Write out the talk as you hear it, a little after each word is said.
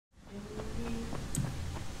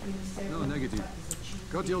Negative.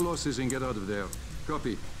 Cut your losses and get out of there.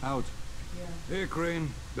 Copy. Out. Hey, Crane.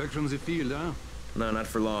 Back from the field, huh? No, not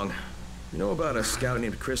for long. You know about a scout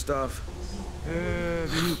named Christoph?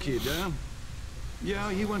 The new kid, huh?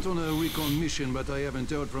 Yeah, he went on a recon mission, but I haven't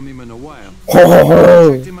heard from him in a while.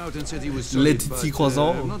 I checked him out and said he was solid, but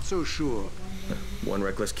I'm not so sure. One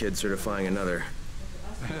reckless kid certifying another.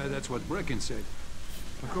 That's what Brecken said.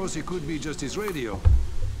 Of course, it could be just his radio.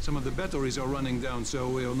 Some of the batteries are running down, so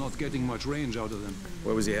we're not getting much range out of them.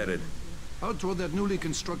 Where was he headed? Out toward that newly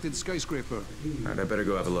constructed skyscraper. Alright, I better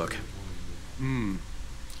go have a look.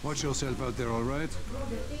 Watch yourself out there, all right?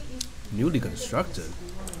 Newly constructed?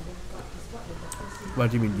 What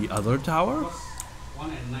do you mean, the other tower?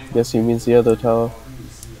 Yes, he means the other tower.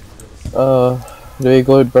 Do we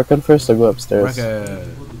go with Brecken first or go upstairs?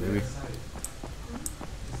 Brecken, baby.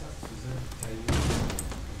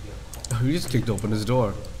 We just kicked open his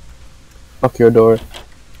door. Fuck your door.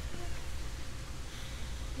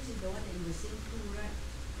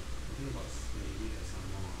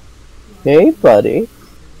 Hey, buddy.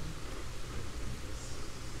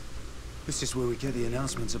 This is where we get the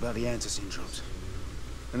announcements about the antacene drops.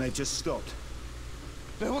 And they just stopped.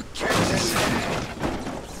 They were kids!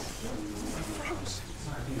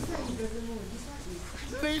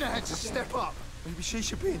 Lena had to step up. Maybe she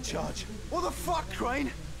should be in charge. What the fuck,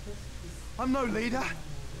 Crane? I'm no leader.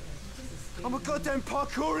 I'm a goddamn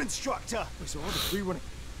parkour instructor. Wait, so all the free running...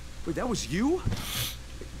 Wait, that was you?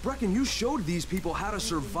 Brecken, you showed these people how to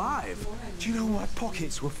survive. Do you know what my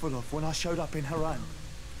pockets were full of when I showed up in Haran?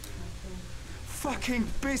 Fucking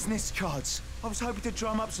business cards. I was hoping to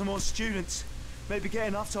drum up some more students. Maybe get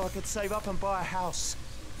enough so I could save up and buy a house.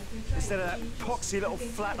 Instead of that poxy little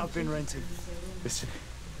flat I've been renting. Listen,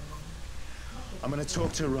 I'm gonna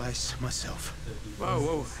talk to Rice myself.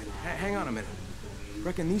 Whoa. Hang on a minute.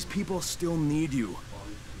 Brecken, these people still need you.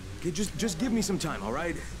 Okay, just give me some time, all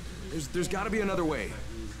right? There's gotta be another way.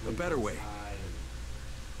 A better way.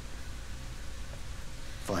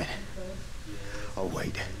 Fine. I'll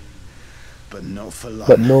wait. But not for long.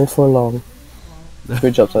 But no for long.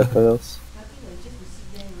 Good job, Cyphers.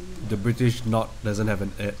 The British doesn't have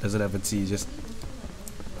an C, just.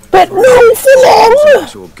 But no for long.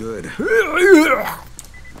 Actual good.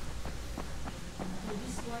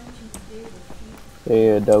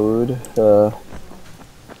 Hey, Dawud.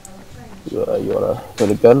 You wanna put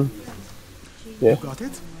a gun? Yeah. You got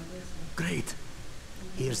it? Great.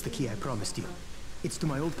 Here's the key I promised you. It's to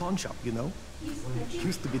my old pawn shop, you know?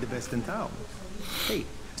 Used to be the best in town. Hey,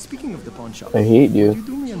 speaking of the pawn shop, I hate you. Would you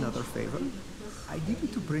do me another favor? I need you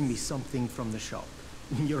to bring me something from the shop.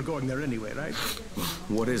 You're going there anyway, right?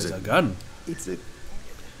 What is It's it? a gun. It's a...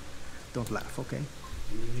 Don't laugh, okay?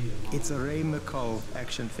 It's a Ray McCall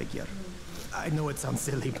action figure. I know it sounds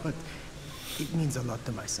silly, but it means a lot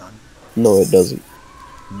to my son. No, it doesn't.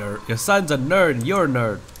 Nerd. Your son's a nerd. You're a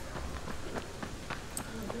nerd.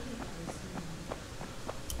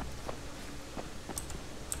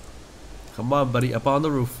 Come on, buddy. Up on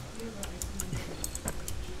the roof.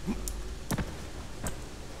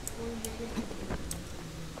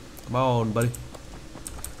 Come on, buddy.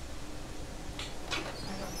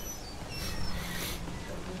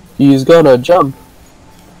 He's gonna jump.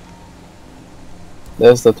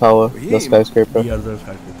 There's the tower, the Raheem. skyscraper. The other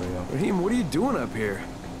skyscraper, yeah. Raheem, what are you doing up here?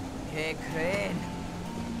 Hey, Crane.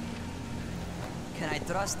 Can I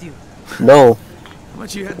trust you? No. How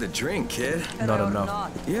much you had to drink, kid? Not Or enough.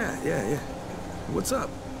 not? Yeah. What's up?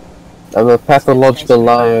 I'm a pathological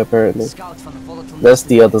liar, apparently. Scouts from the volatile That's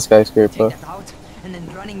the other Take skyscraper. that out, and then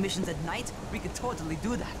running missions at night, we could totally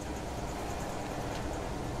do that.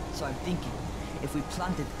 So I'm thinking, if we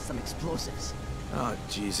planted some explosives. Oh,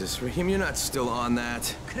 Jesus. Raheem, you're not still on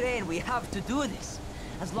that. Crane, we have to do this.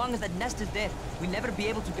 As long as that nest is there, we'll never be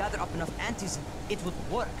able to gather up enough antis. It would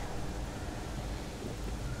work.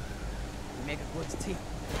 We make a good team.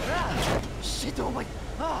 Ah, shit, oh my...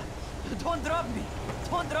 Ah, don't drop me.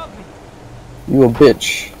 Don't drop me. You a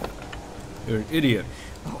bitch. You're an idiot.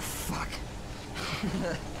 Oh, fuck.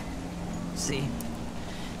 See?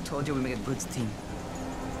 Told you we make a good team.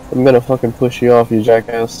 I'm gonna fucking push you off, you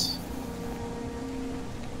jackass.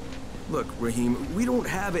 Look, Raheem, we don't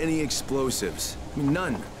have any explosives. I mean,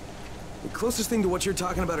 none. The closest thing to what you're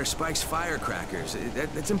talking about are Spike's firecrackers.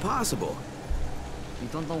 That's impossible. You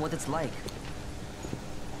don't know what it's like.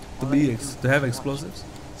 To have explosives?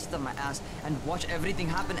 Sit on my ass and watch everything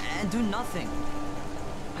happen and do nothing.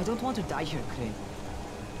 I don't want to die here, Crane.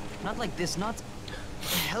 Not like this, not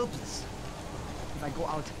helpless. If I go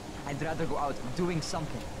out, I'd rather go out doing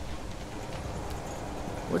something.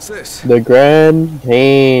 What's this? The Grand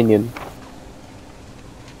Canyon.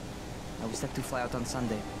 I was set to fly out on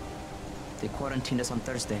Sunday. They quarantined us on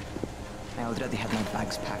Thursday. I already had my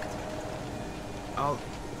bags packed.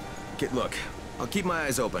 Look, I'll keep my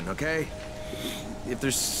eyes open, okay? If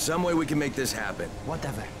there's some way we can make this happen.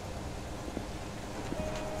 Whatever.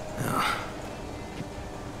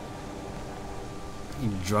 You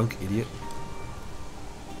drunk idiot.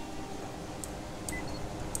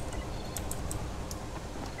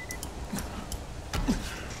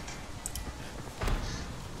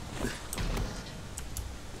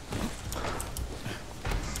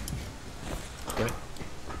 Okay.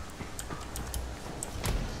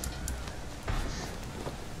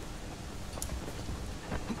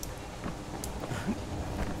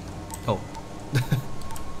 Oh.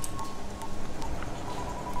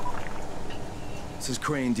 This is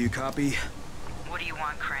Crane, do you copy? What do you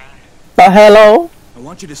want, Crane? Hello? I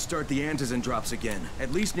want you to start the antizin drops again,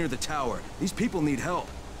 at least near the tower. These people need help.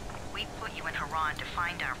 We put you in Haran to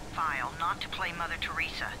find our file, not to play Mother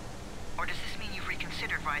Teresa. Or does this mean you've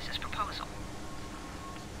reconsidered Rise's proposal?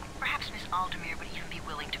 Perhaps Miss Aldemir would even be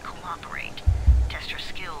willing to cooperate, test her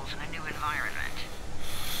skills in a new environment.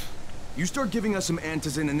 You start giving us some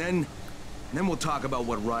antizin and then we'll talk about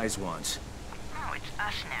what Rise wants. Oh, it's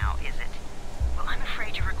us now, is it? Well, I'm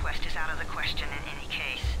afraid your request is out of the question in any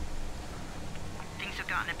case. Things have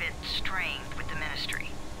gotten a bit strained with the Ministry.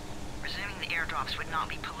 Resuming the airdrops would not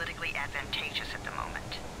be politically advantageous at the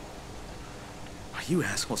moment. You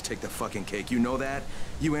assholes take the fucking cake, you know that?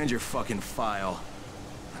 You and your fucking file.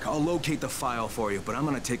 Like, I'll locate the file for you, but I'm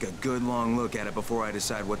gonna take a good long look at it before I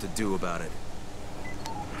decide what to do about it.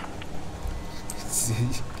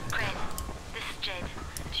 Crane, this is Jade.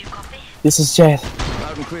 Do you copy? This is Jed.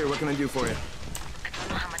 Loud and clear, what can I do for you? I don't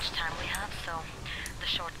know how much time we have, so the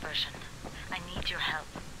short version. I need your help.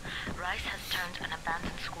 Rice has turned an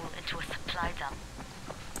abandoned school into a supply dump.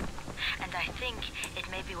 And I think it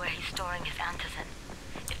may be where he's storing his antizin.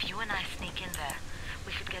 If you and I sneak in there,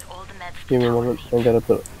 we could get all the meds the Give me a tower moment. needs. I'm gonna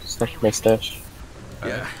put stuff in my stash.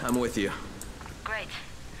 Yeah, I'm with you. Great.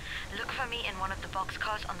 Look for me in one of the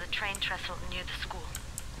boxcars on the train trestle near the school.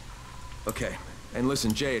 Okay, and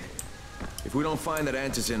listen, Jade. If we don't find that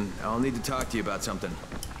antizin, I'll need to talk to you about something.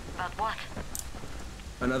 About what?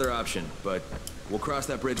 Another option, but we'll cross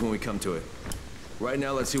that bridge when we come to it. Right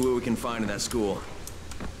now, let's see what we can find in that school.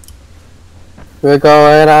 We're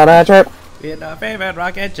going on a trip. With our favorite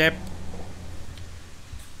rocket ship.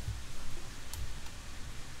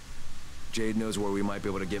 Jade knows where we might be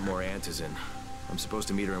able to get more antizin. I'm supposed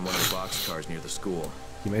to meet her in one of the boxcars near the school.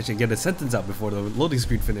 You managed to get a sentence out before the loading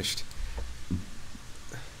screen finished.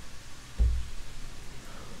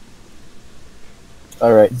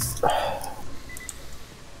 Alright.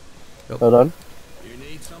 Yep. Hold on.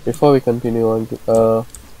 Before we continue on,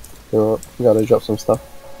 we gotta drop some stuff.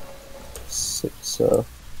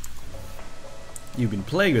 You've been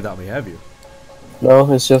playing without me, have you?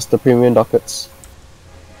 No, it's just the premium dockets.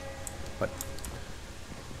 What?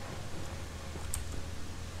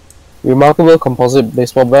 Remarkable composite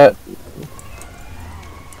baseball bat.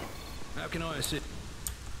 How can I assist?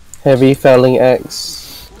 Heavy felling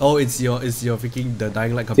axe. Oh, it's your freaking the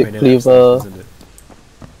Dying Light Tip companion, cleaver. isn't it?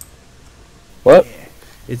 What?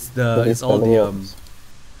 It's What it's is all felling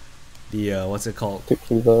the what's it called? Tip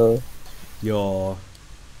cleaver.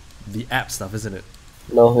 The app stuff, isn't it?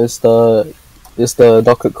 No, it's the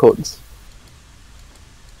docket codes.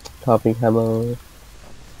 Carving hammer.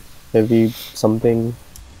 Heavy something.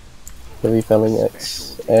 Heavy felling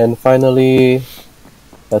axe. And finally,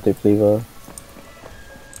 a tip cleaver.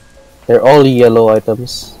 They're all yellow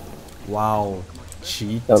items. Wow,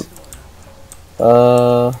 cheat. Yep.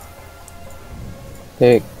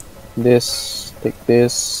 Take this, take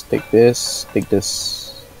this, take this, take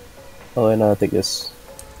this. Oh, and I'll take this.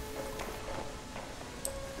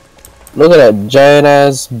 Look at that giant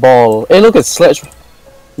ass ball. Hey, look at Sledge.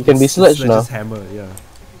 You can be Sledge now. Sledge's hammer, yeah.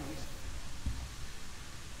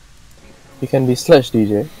 You can be Sledge,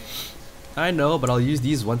 DJ. I know, but I'll use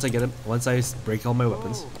these once I break all my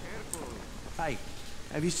weapons. Hey,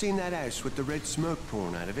 have you seen that house with the red smoke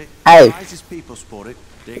pouring out of it? Hey. Rise's people spot it.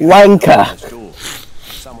 Wanker.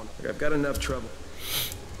 Someone. I've got enough trouble.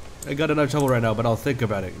 I got enough trouble right now, but I'll think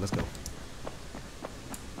about it. Let's go.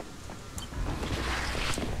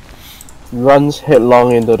 Runs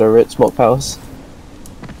headlong into the red smoke house.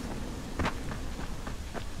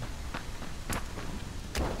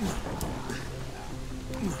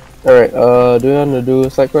 Alright, do you want to do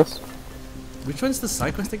side quest? Which one's the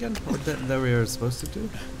side quest again? What that we were supposed to do?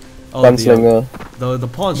 Oh, Gunslinger. the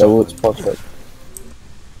pawn shop. Dawud's pawn shop.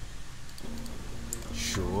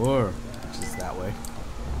 Sure, which is that way.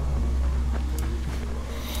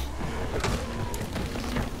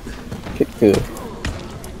 Kick 2.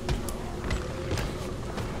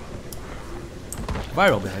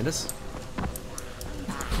 Viral behind us.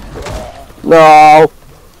 No!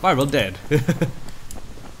 Viral dead.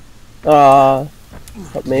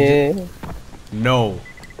 Help me. No.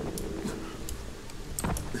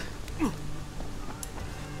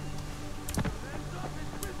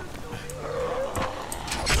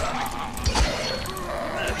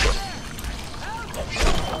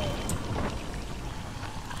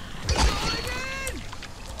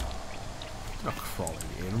 Not crawling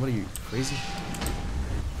in. What are you, crazy?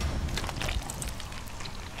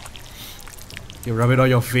 You rub it on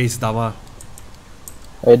your face, Dama.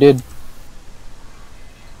 I did.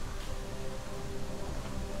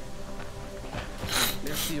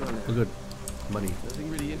 Oh, good. Money. Nothing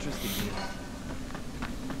really interesting here.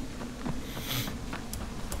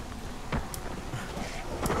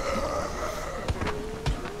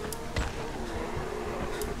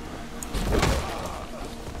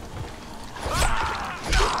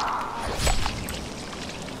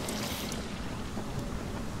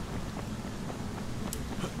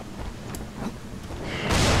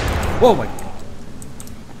 Whoa, my.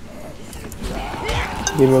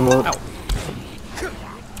 Give me more. Ow.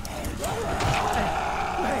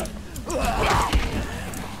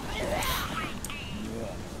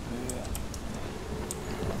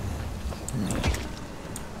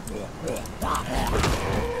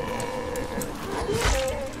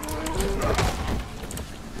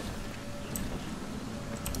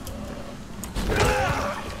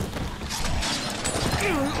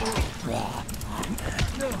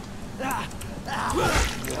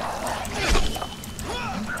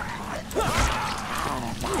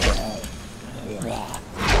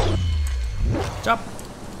 Chop.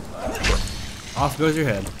 Off goes your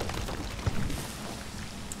head.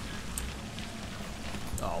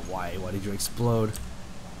 Oh, why? Why did you explode?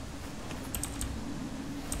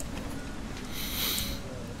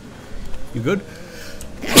 You good?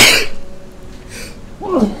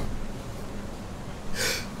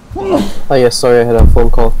 Oh yes, sorry, I had a phone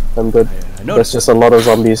call. I'm good. I know. There's just a lot of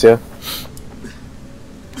zombies here.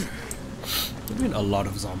 What do you mean a lot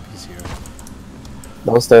of zombies here?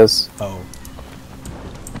 Downstairs. Oh.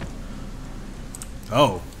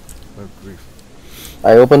 Oh. Oh, grief.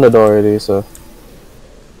 I opened the door already, so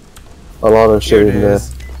a lot of Here shit it in there.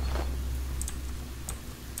 is.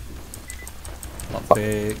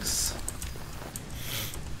 Lockpicks.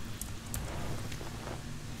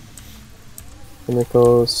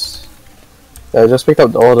 Chemicals. Yeah, just pick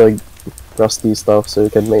up all the rusty stuff so you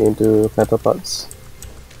can make into metal parts.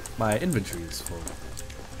 My inventory is full.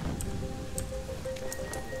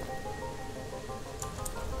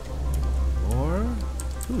 More?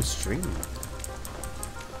 Ooh, string.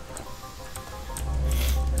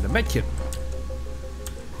 And a medkit.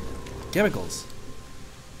 Chemicals.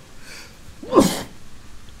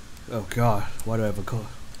 Oh god, why do I have a cold?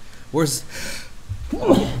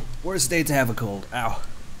 Worst day to have a cold. Ow.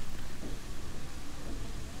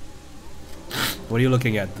 What are you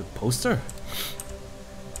looking at? The poster?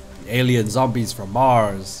 Alien zombies from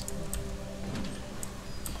Mars.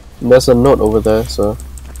 There's a note over there, so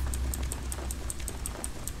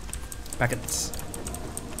Packets.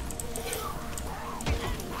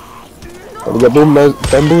 you get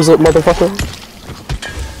bamboozled, motherfucker.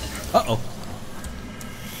 Uh-oh.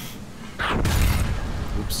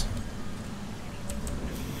 Oops.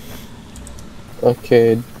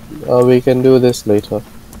 Okay, we can do this later.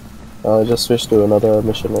 I'll just switch to another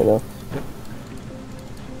mission right now.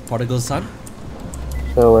 Prodigal son?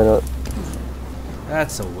 Oh, why not?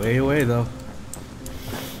 That's a way away though.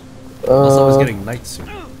 Also, it's getting night soon.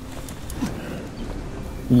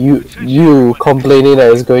 You complaining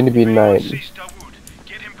that it's going to be night. Dawud.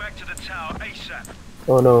 Get him back to the tower ASAP.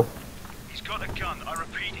 Oh no. He's got a gun. I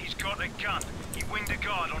repeat, he's got a gun. He winged a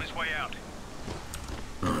guard on his way out.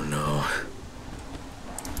 Oh no.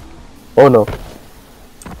 Oh no.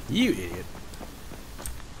 You idiot.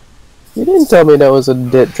 You didn't tell me that was a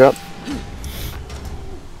dead drop.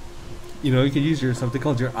 You know, you can use something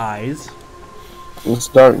called your eyes. It's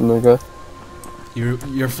dark, nigga.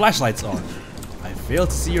 Your flashlight's on. I failed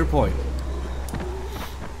to see your point.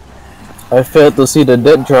 I failed to see the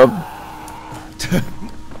dead drop.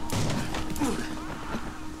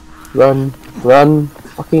 Run, run,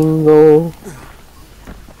 fucking go.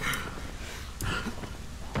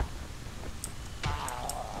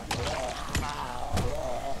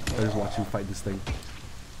 I just watch you fight this thing.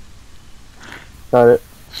 Got it.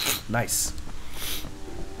 Nice.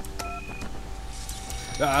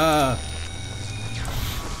 Ah.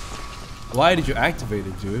 Why did you activate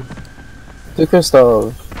it, dude? Took us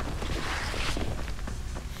of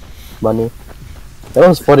money. That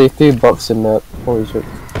was 43 bucks in that. Holy shit.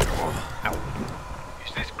 Ow.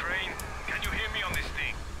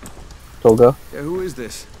 Tolga. Yeah, who is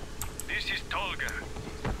this? This is Tolga.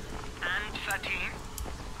 And Fatin?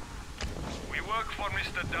 We work for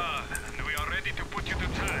Mr. Dahl, and we are ready to put you to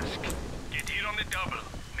task. Get here on the double.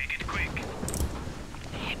 Make it quick.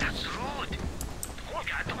 Hey, that's rude.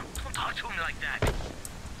 Tolga, don't talk to him like that.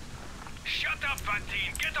 Shut up,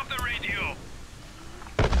 Fatin. Get off the radio.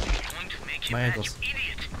 You're going to make him mad, you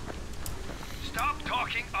idiot. Stop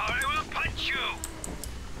talking or I will punch you.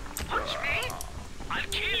 Punch me? I'll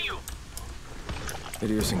kill you.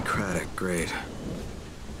 Idiosyncratic, great.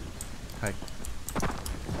 Hi.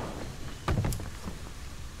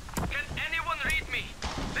 Can anyone read me?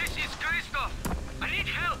 This is Christoph. I need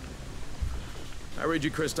help. I read you,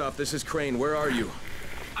 Christoph. This is Crane. Where are you?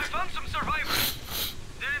 I found some survivors.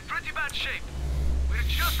 They're in pretty bad shape. We're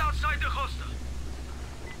just outside the hostel.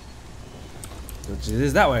 Which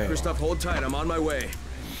is that way. Christoph, hold tight. I'm on my way.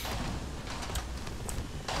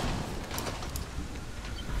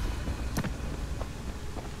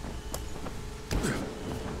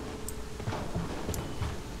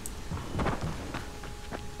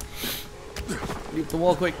 Leap the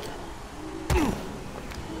wall quick.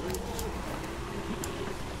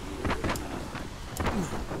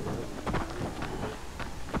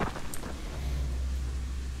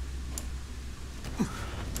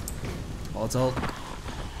 It's all.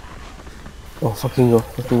 Oh, fucking go,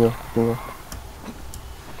 fucking go, fucking go.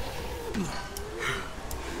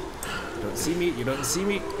 You don't see me, you don't see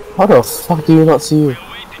me. How the fuck do you not see you? We're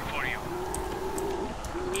waiting for you.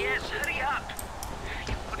 Yes, hurry up.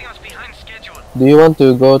 You're putting us behind schedule. Do you want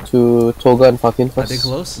to go to Tolga and Fatin first? Are they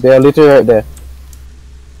close? They are literally right there.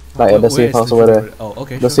 Like at the safe house over there. Oh,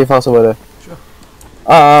 okay. The safe house over there. Sure.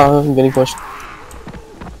 I'm getting pushed.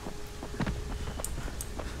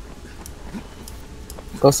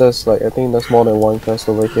 Because there's like, I think there's more than one quest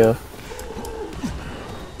over here.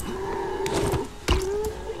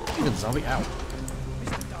 Even zombie out.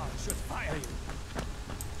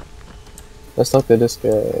 Let's talk to this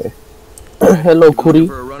guy. Hello, Kuri.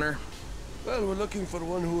 For a runner? Well, we're looking for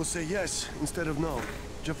one who will say yes instead of no.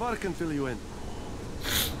 Jafar can fill you in.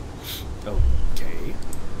 Okay.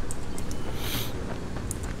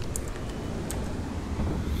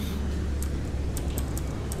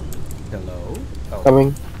 Hello. Oh.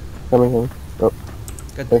 Coming. Oh.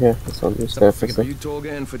 Good. Okay, so I'm just gonna fix Are it. you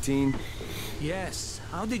Tolga and Fatin? Yes.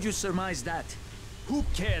 How did you surmise that? Who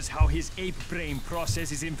cares how his ape brain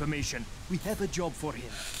processes information? We have a job for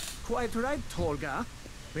him. Quite right, Tolga.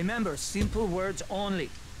 Remember, simple words only.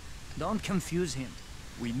 Don't confuse him.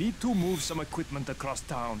 We need to move some equipment across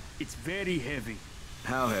town. It's very heavy.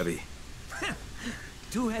 How heavy?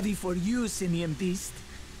 Too heavy for you, Simian Beast.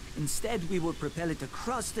 Instead, we will propel it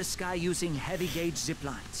across the sky using heavy-gauge zip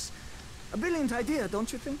lines. A brilliant idea,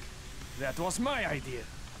 don't you think? That was my idea.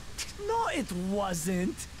 No, it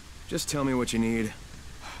wasn't. Just tell me what you need.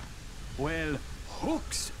 Well,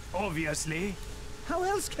 hooks, obviously. How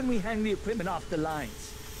else can we hang the equipment off the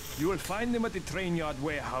lines? You will find them at the train yard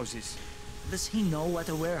warehouses. Does he know what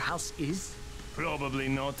a warehouse is? Probably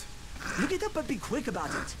not. Look it up but be quick about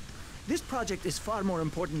it. This project is far more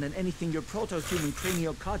important than anything your proto-human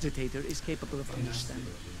cranial cogitator is capable of understanding.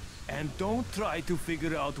 And don't try to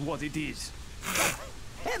figure out what it is.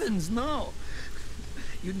 Heavens, no!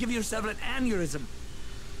 You'd give yourself an aneurysm.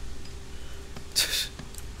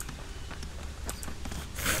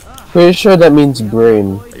 Pretty sure that means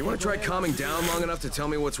brain. You want to try calming down long enough to tell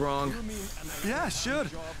me what's wrong? Yeah, sure.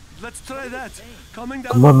 Let's try that. Calming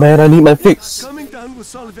down. Come on, man, I need my fix. Calming down will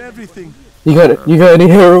solve everything. You got any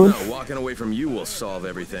heroin? No, walking away from you will solve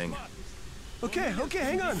everything. Okay,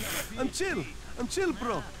 hang on. I'm chill,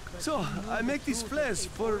 bro. So, I make these flares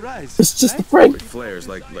for a rise. It's just a prank. Like flares,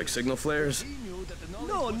 like signal flares?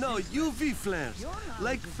 No, UV flares.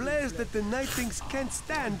 Like flares that the night things can't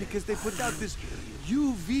stand because they put out this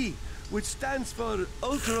UV, which stands for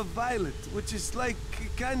ultraviolet, which is like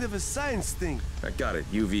kind of a science thing. I got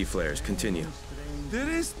it. UV flares. Continue. There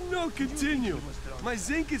is no continue. My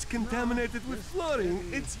zinc is contaminated with fluorine.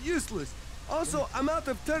 It's useless. Also, I'm out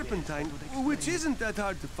of turpentine, which isn't that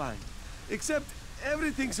hard to find. Except,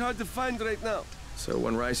 everything's hard to find right now. So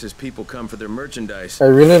when Rice's people come for their merchandise... I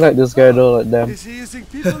really like this guy though, like damn. Is he using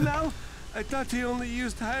people now? I thought he only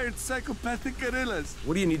used hired psychopathic guerrillas.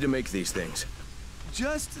 What do you need to make these things?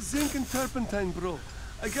 Just zinc and turpentine, bro.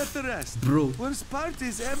 I got the rest. Bro. Worst part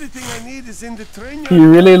is everything I need is in the train. He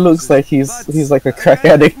really looks like he's like a crack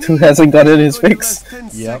addict who hasn't gotten his fix.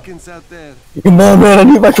 Yep. Come on, man, I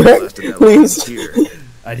need my crack, please.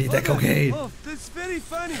 I need that cocaine. Oh, that's very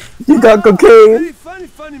funny. You got cocaine. Very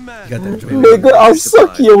funny man. You got that Nigga, I'll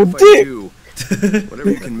suck your dick.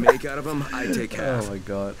 Whatever you can make out of them, I take half. Oh my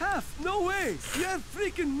god. Half? No way! You're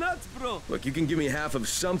freaking nuts, bro! Look, you can give me half of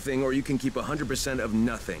something, or you can keep 100% of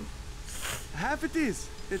nothing. Half it is.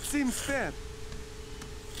 It seems fair.